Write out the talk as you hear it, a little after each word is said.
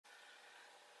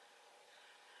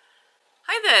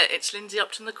Hi there, it's Lindsay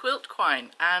Upton the Quilt Quine,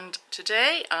 and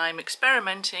today I'm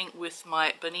experimenting with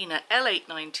my Bernina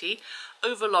L890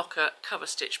 overlocker cover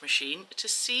stitch machine to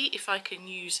see if I can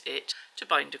use it to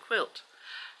bind a quilt.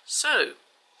 So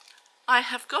I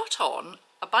have got on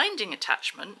a binding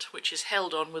attachment which is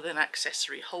held on with an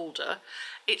accessory holder.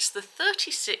 It's the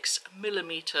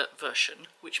 36mm version,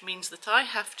 which means that I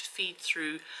have to feed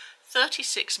through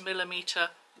 36mm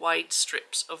wide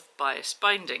strips of bias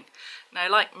binding.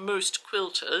 Now, like most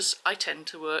quilters, I tend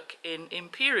to work in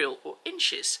imperial or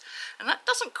inches, and that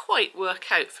doesn't quite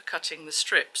work out for cutting the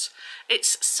strips.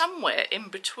 It's somewhere in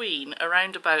between,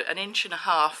 around about 1.5 inches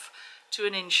to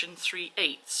 1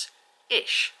 3/8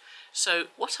 ish. So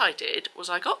what I did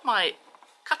was I got my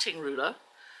cutting ruler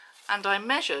and I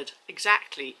measured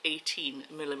exactly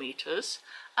 18mm,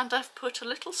 and I've put a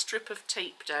little strip of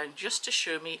tape down just to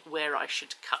show me where I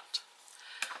should cut.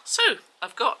 So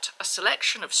I've got a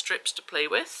selection of strips to play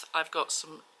with. I've got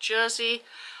some jersey,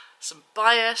 some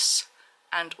bias,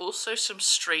 and also some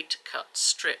straight cut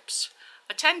strips.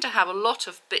 I tend to have a lot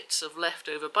of bits of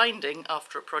leftover binding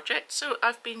after a project, so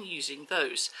I've been using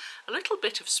those. A little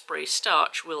bit of spray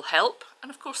starch will help, and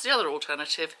of course the other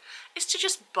alternative is to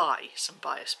just buy some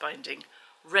bias binding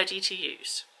ready to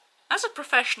use. As a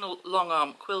professional long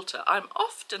arm quilter, I'm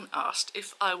often asked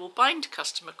if I will bind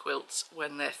customer quilts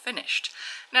when they're finished.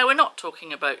 Now, we're not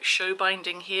talking about show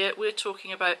binding here, we're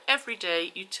talking about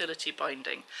everyday utility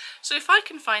binding. So if I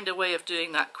can find a way of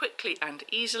doing that quickly and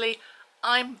easily,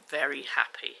 I'm very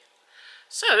happy.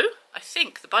 So I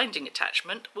think the binding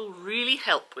attachment will really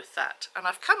help with that, and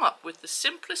I've come up with the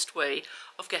simplest way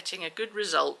of getting a good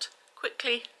result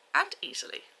quickly and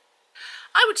easily.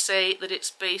 I would say that it's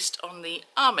based on the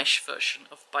Amish version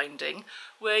of binding,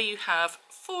 where you have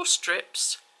 4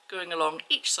 strips going along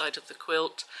each side of the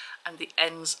quilt, and the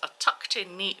ends are tucked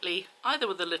in neatly, either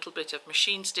with a little bit of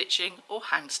machine stitching or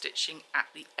hand stitching at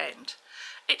the end.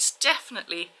 It's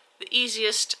definitely the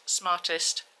easiest,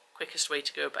 smartest, quickest way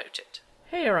to go about it.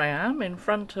 Here I am in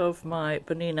front of my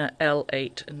Bernina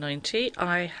L890.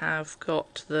 I have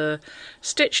got the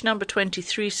stitch number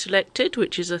 23 selected,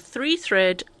 which is a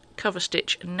 3-thread cover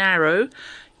stitch narrow,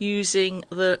 using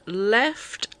the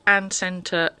left and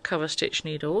centre cover stitch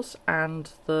needles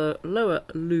and the lower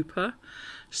looper.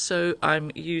 So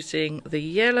I'm using the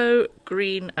yellow,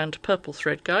 green and purple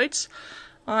thread guides.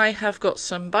 I have got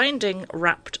some binding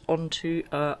wrapped onto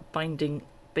a binding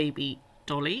baby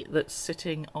dolly that's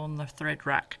sitting on the thread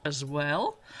rack as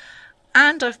well.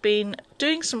 And I've been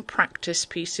doing some practice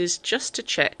pieces just to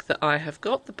check that I have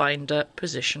got the binder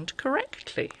positioned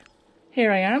correctly.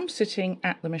 Here I am sitting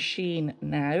at the machine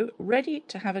now, ready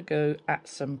to have a go at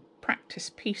some practice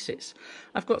pieces.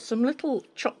 I've got some little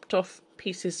chopped off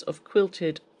pieces of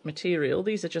quilted material.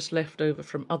 These are just left over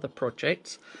from other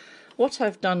projects. What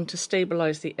I've done to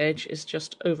stabilise the edge is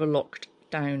just overlocked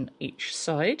down each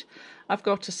side. I've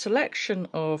got a selection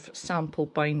of sample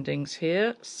bindings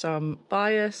here, some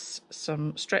bias,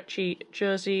 some stretchy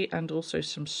jersey and also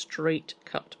some straight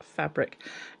cut fabric.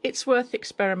 It's worth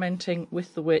experimenting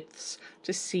with the widths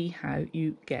to see how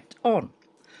you get on.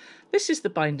 This is the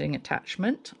binding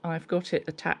attachment. I've got it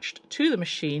attached to the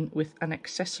machine with an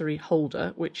accessory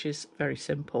holder, which is very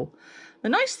simple. The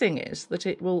nice thing is that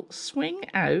it will swing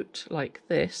out like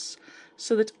this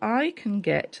so that I can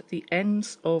get the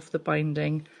ends of the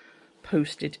binding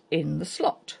posted in the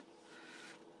slot.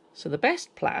 So the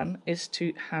best plan is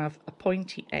to have a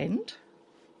pointy end.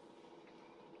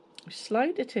 You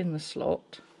slide it in the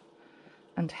slot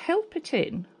and help it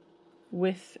in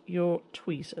with your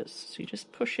tweezers. So you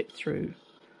just push it through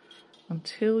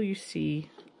until you see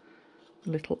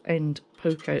the little end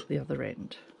poke out the other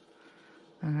end.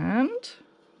 And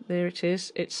there it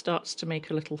is, it starts to make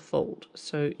a little fold.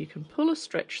 So you can pull a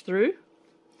stretch through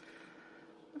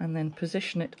and then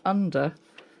position it under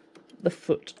the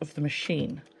foot of the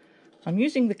machine. I'm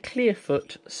using the clear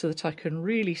foot so that I can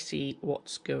really see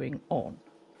what's going on.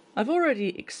 I've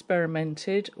already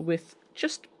experimented with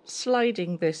just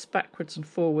sliding this backwards and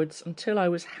forwards until I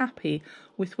was happy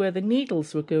with where the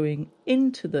needles were going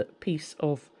into the piece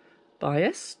of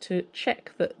bias to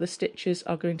check that the stitches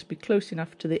are going to be close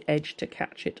enough to the edge to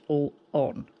catch it all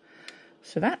on.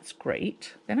 So that's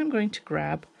great. Then I'm going to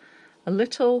grab a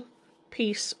little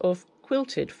piece of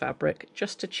quilted fabric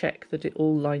just to check that it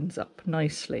all lines up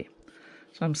nicely.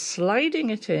 So I'm sliding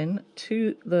it in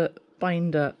to the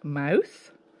binder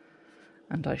mouth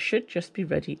and I should just be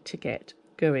ready to get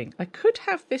going. I could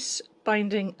have this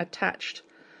binding attached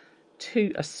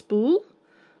to a spool,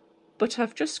 but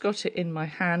I've just got it in my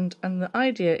hand and the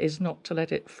idea is not to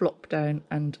let it flop down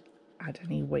and add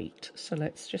any weight. So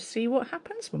let's just see what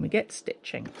happens when we get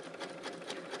stitching.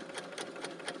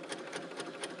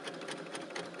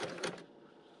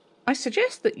 I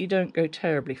suggest that you don't go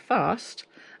terribly fast,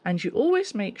 and you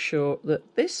always make sure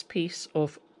that this piece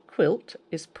of quilt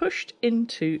is pushed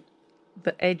into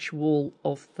the edge wall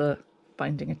of the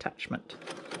binding attachment.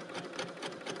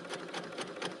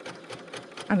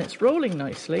 And it's rolling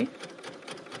nicely.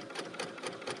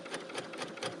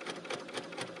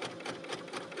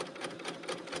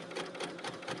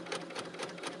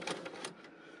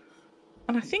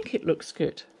 And I think it looks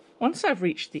good. Once I've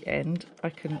reached the end, I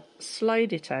can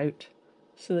slide it out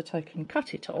so that I can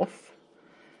cut it off,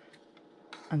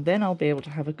 and then I'll be able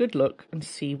to have a good look and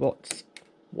see what's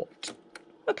what.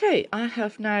 Okay, I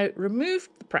have now removed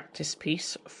the practice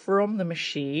piece from the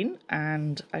machine,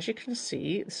 and as you can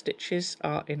see, the stitches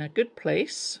are in a good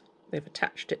place. They've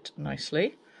attached it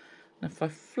nicely. And if I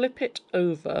flip it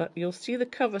over, you'll see the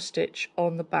cover stitch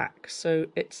on the back, so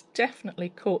it's definitely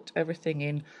caught everything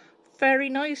in very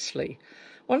nicely.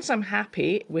 Once I'm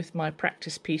happy with my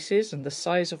practice pieces and the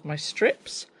size of my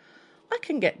strips, I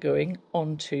can get going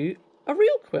onto a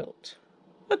real quilt.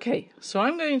 Okay, so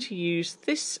I'm going to use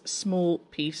this small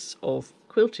piece of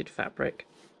quilted fabric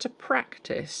to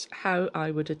practice how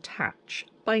I would attach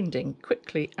binding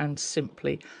quickly and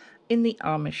simply in the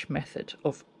Amish method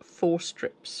of 4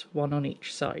 strips, 1 on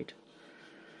each side.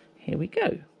 Here we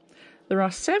go. There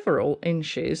are several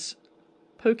inches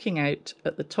poking out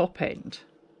at the top end,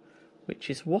 which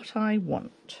is what I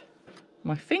want.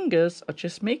 My fingers are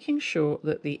just making sure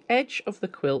that the edge of the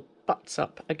quilt butts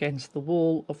up against the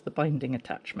wall of the binding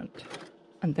attachment.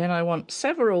 And then I want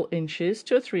several inches,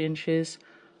 2 or 3 inches,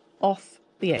 off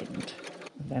the end.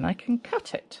 And then I can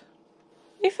cut it.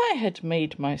 If I had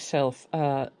made myself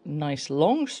a nice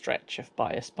long stretch of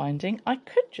bias binding, I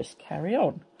could just carry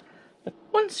on. But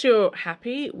once you're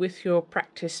happy with your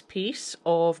practice piece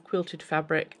of quilted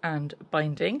fabric and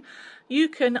binding, you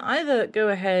can either go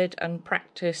ahead and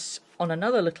practice on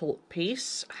another little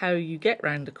piece how you get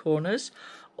round the corners,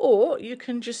 or you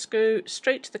can just go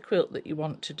straight to the quilt that you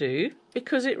want to do,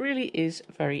 because it really is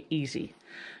very easy.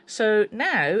 So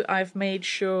now I've made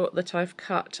sure that I've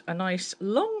cut a nice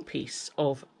long piece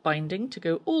of binding to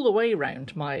go all the way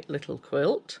round my little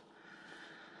quilt.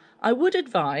 I would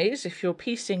advise, if you're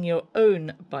piecing your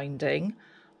own binding,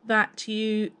 that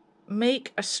you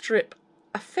make a strip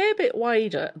a fair bit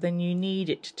wider than you need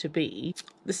it to be.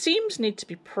 The seams need to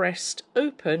be pressed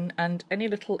open, and any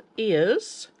little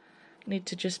ears need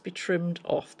to just be trimmed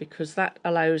off, because that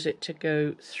allows it to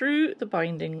go through the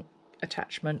binding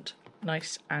attachment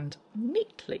nice and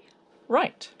neatly.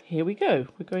 Right, here we go.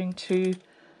 We're going to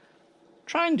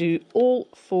try and do all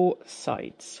 4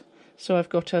 sides. So I've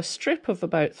got a strip of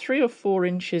about 3 or 4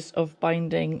 inches of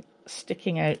binding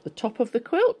sticking out the top of the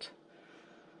quilt.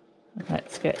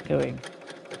 Let's get going.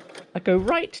 I go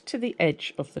right to the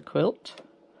edge of the quilt,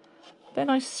 then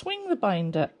I swing the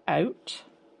binder out,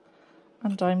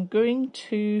 and I'm going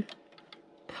to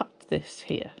cut this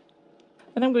here.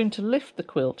 Then I'm going to lift the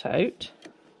quilt out.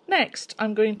 Next,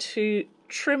 I'm going to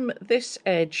trim this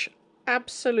edge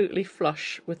absolutely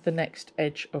flush with the next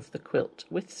edge of the quilt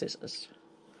with scissors.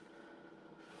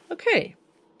 Okay,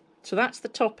 so that's the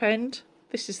top end.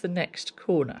 This is the next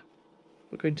corner.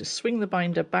 We're going to swing the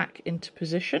binder back into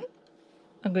position.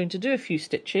 I'm going to do a few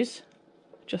stitches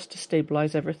just to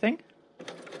stabilise everything.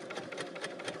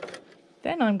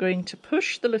 Then I'm going to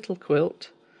push the little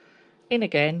quilt in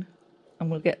again,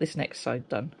 and we'll get this next side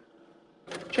done.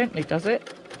 Gently does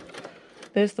it.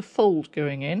 There's the fold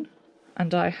going in,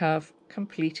 and I have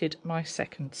completed my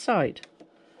second side.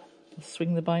 I'll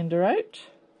swing the binder out,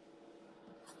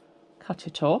 cut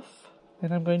it off,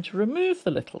 then I'm going to remove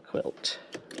the little quilt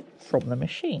from the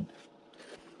machine.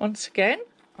 Once again,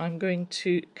 I'm going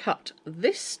to cut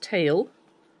this tail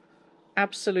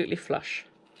absolutely flush,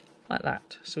 like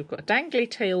that. So we've got a dangly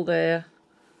tail there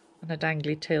and a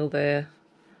dangly tail there,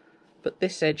 but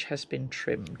this edge has been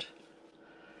trimmed.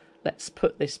 Let's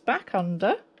put this back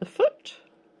under the foot.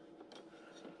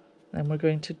 Then we're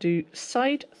going to do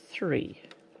side 3.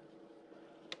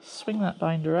 Swing that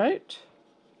binder out.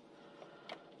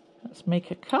 Let's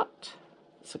make a cut.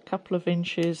 It's a couple of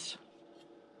inches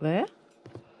there.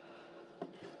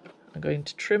 I'm going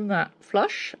to trim that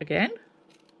flush again.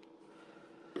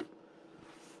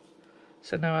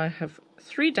 So now I have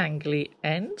 3 dangly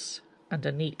ends and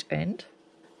a neat end.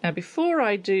 Now before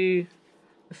I do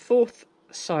the 4th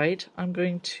side, I'm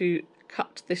going to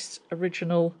cut this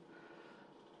original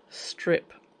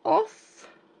strip off.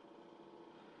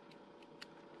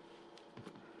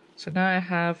 So now I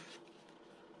have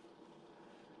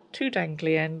 2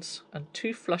 dangly ends and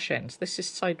 2 flush ends. This is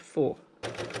side 4.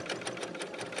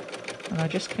 And I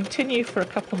just continue for a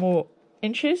couple more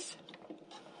inches.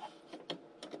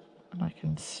 And and I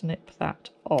can snip that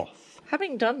off.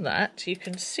 Having done that, you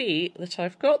can see that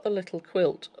I've got the little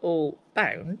quilt all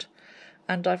bound,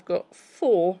 and I've got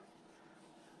 4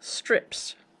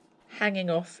 strips hanging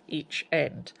off each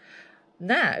end.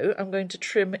 Now I'm going to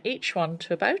trim each one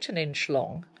to about 1 inch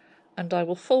long, and I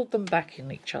will fold them back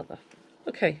in each other.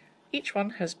 Okay, each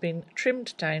one has been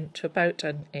trimmed down to about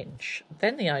 1 inch.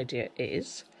 Then the idea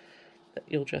is that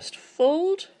you'll just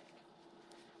fold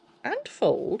and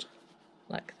fold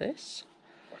like this,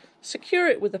 secure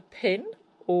it with a pin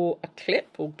or a clip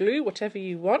or glue, whatever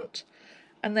you want,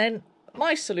 and then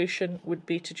my solution would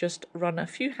be to just run a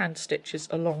few hand stitches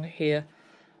along here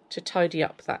to tidy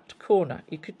up that corner.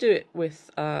 You could do it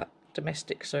with a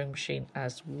domestic sewing machine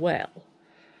as well.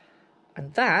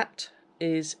 And that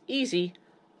is easy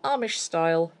Amish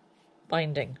style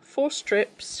binding. 4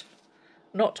 strips,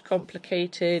 not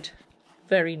complicated,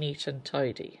 very neat and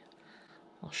tidy.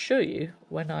 I'll show you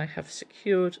when I have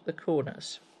secured the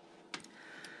corners.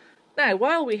 Now,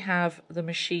 while we have the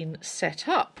machine set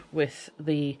up with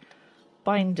the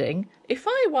binding, if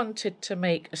I wanted to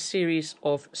make a series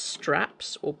of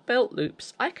straps or belt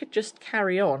loops, I could just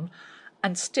carry on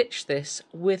and stitch this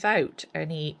without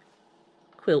any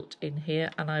quilt in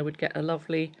here, and I would get a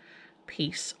lovely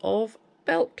piece of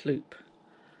belt loop.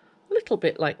 A little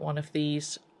bit like one of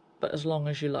these, but as long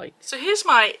as you like. So here's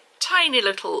my tiny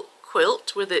little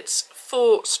quilt with its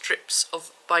 4 strips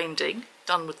of binding,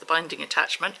 done with the binding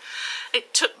attachment.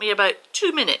 It took me about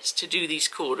 2 minutes to do these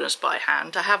corners by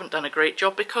hand. I haven't done a great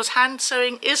job because hand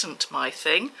sewing isn't my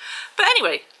thing. But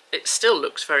anyway, it still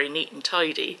looks very neat and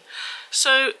tidy.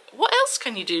 So what else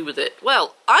can you do with it?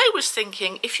 Well, I was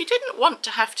thinking if you didn't want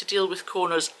to have to deal with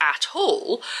corners at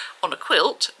all on a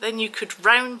quilt, then you could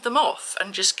round them off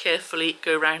and just carefully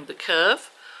go round the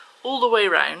curve all the way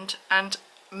round and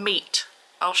meet.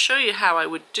 I'll show you how I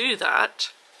would do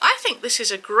that. I think this is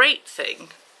a great thing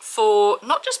for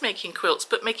not just making quilts,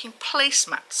 but making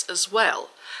placemats as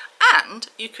well. And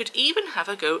you could even have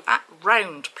a go at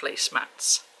round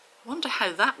placemats. I wonder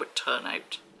how that would turn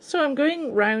out. So I'm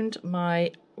going round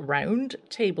my round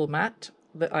table mat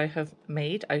that I have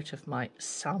made out of my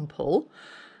sample.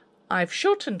 I've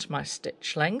shortened my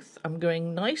stitch length. I'm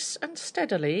going nice and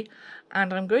steadily,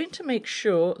 and I'm going to make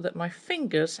sure that my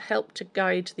fingers help to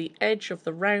guide the edge of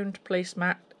the round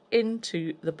placemat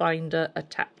into the binder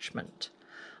attachment.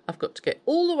 I've got to get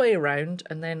all the way around,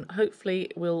 and then hopefully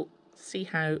we'll see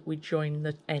how we join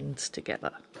the ends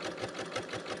together.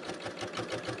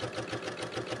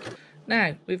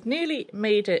 Now, we've nearly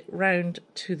made it round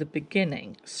to the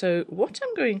beginning, so what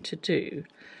I'm going to do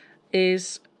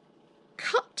is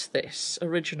cut this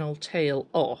original tail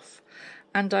off,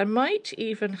 and I might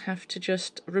even have to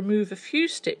just remove a few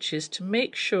stitches to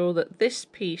make sure that this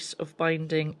piece of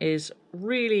binding is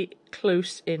really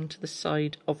close into the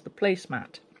side of the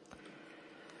placemat.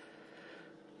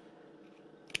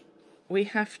 We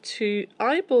have to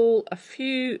eyeball a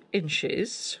few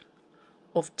inches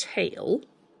of tail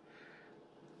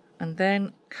and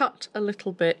then cut a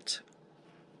little bit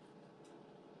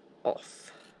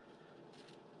off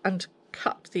and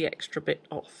cut the extra bit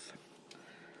off.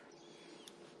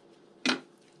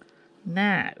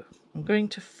 Now I'm going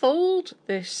to fold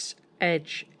this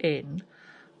edge in,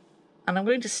 and I'm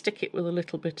going to stick it with a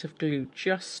little bit of glue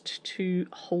just to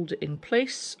hold it in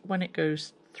place when it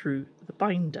goes through the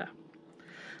binder.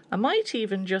 I might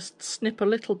even just snip a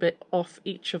little bit off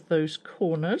each of those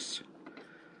corners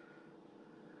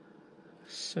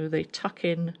so they tuck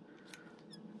in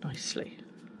nicely.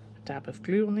 A dab of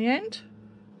glue on the end,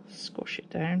 squash it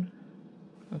down.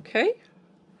 Okay,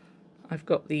 I've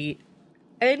got the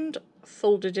end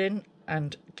folded in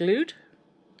and glued.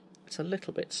 It's a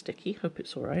little bit sticky, hope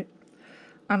it's all right.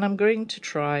 And I'm going to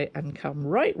try and come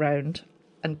right round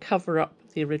and cover up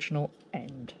the original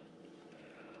end.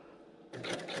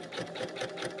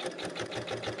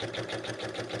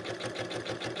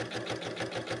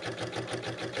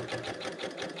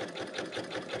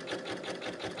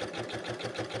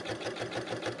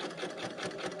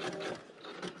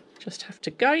 Just have to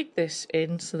guide this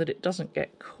in so that it doesn't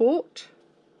get caught.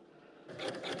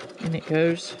 In it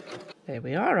goes. There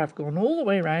we are. I've gone all the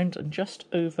way around and just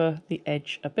over the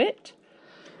edge a bit.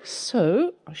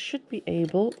 So I should be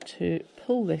able to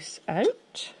pull this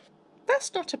out.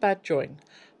 That's not a bad join.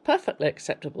 Perfectly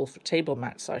acceptable for table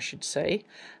mats, I should say.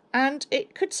 And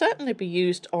it could certainly be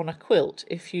used on a quilt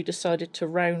if you decided to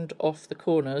round off the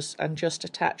corners and just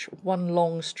attach one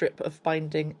long strip of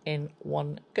binding in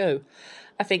one go.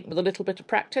 I think with a little bit of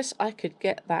practice I could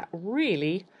get that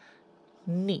really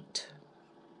neat.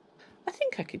 I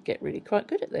think I could get really quite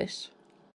good at this.